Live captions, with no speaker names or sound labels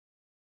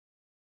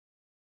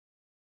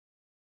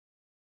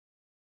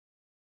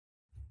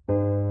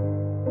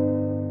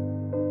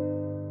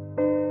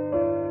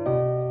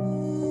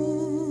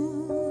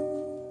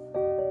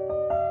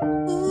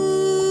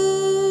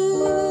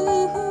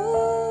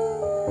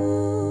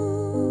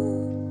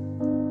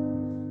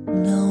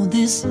Now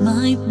this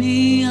might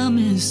be a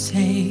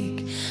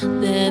mistake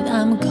that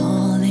I'm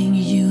calling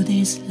you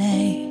this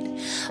late,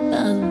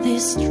 but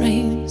these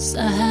dreams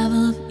I have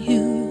of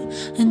you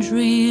ain't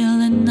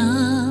real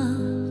enough.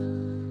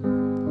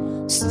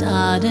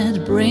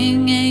 Started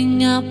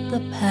bringing up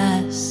the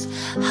past,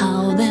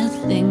 how the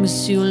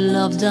things you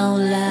love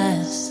don't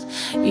last,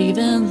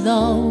 even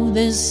though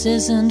this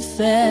isn't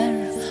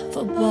fair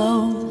for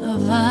both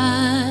of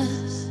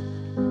us.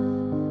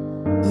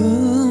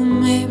 Ooh,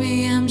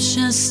 maybe I'm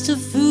just a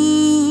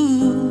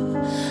fool,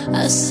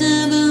 I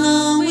still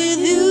belong with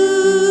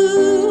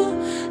you,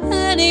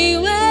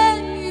 anywhere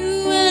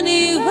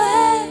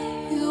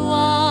you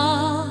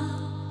are.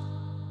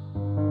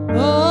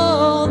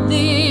 Oh,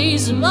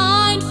 these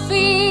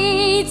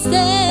minefields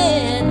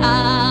that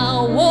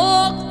I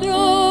walk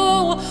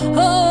through,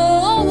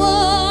 oh,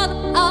 what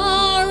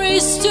I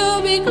wish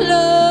to be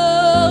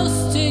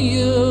close to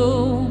you.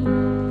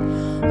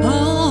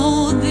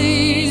 Oh,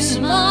 these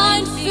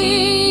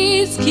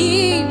minefields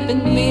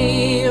keeping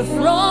me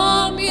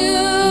from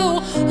you.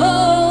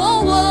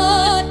 Oh,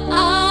 what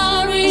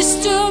I wish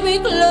to be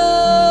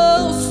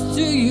close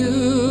to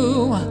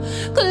you,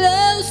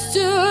 close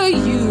to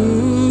you.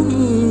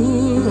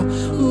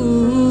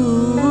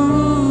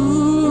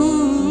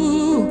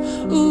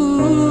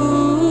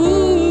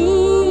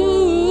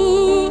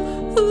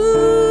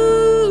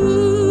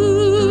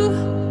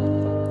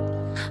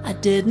 I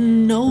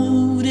didn't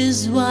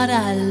notice what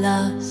I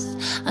lost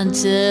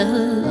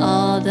until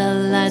all the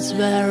lights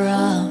were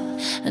off,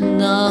 and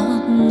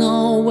not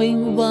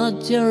knowing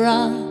what you're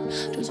up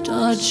to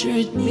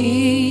tortured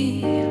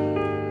me.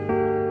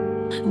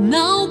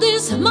 Now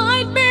this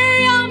might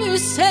be a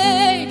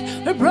mistake,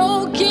 we're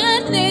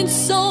broken in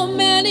so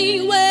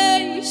many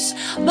ways,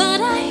 but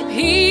I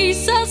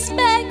piece us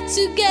back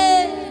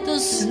together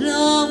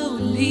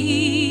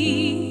slowly.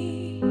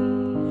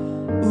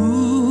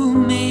 Ooh,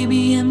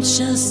 maybe I'm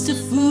just a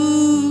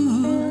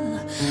fool,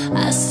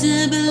 I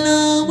still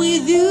belong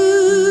with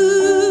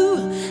you,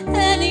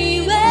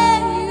 anywhere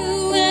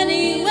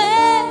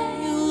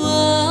you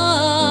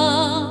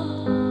are.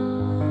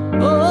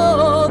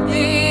 Oh,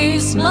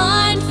 these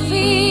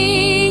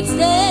minefields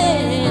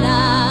that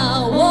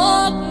I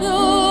walk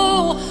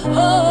through,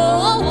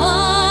 oh,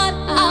 what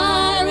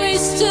I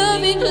wish to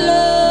be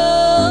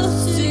close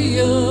to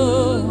you.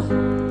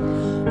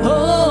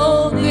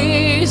 Oh,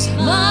 these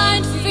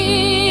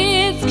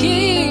minefields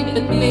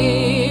keeping me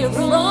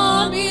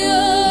from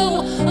you.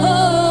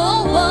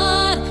 Oh,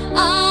 what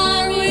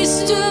I wish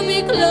to be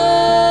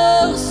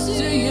close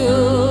to you,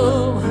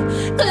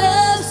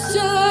 close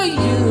to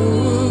you.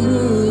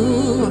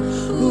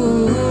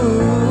 Ooh,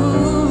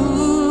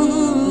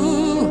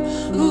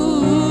 ooh,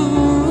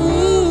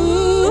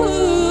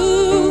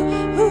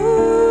 ooh,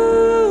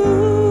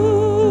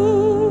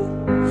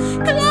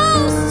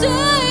 close to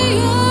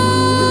you.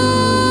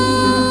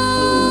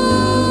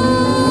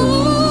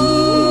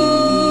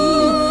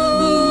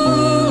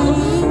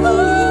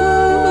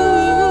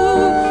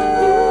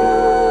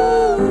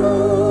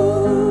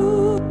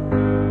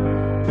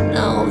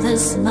 Now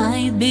this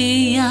might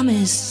be a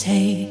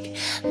mistake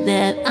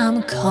that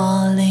I'm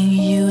calling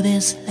you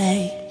this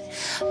late,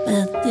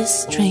 but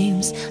these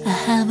dreams I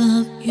have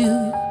of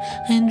you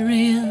ain't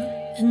real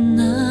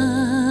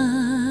enough.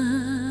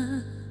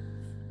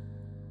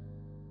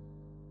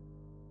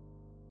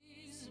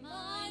 These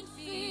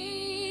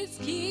minefields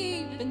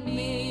keeping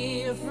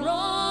me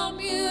from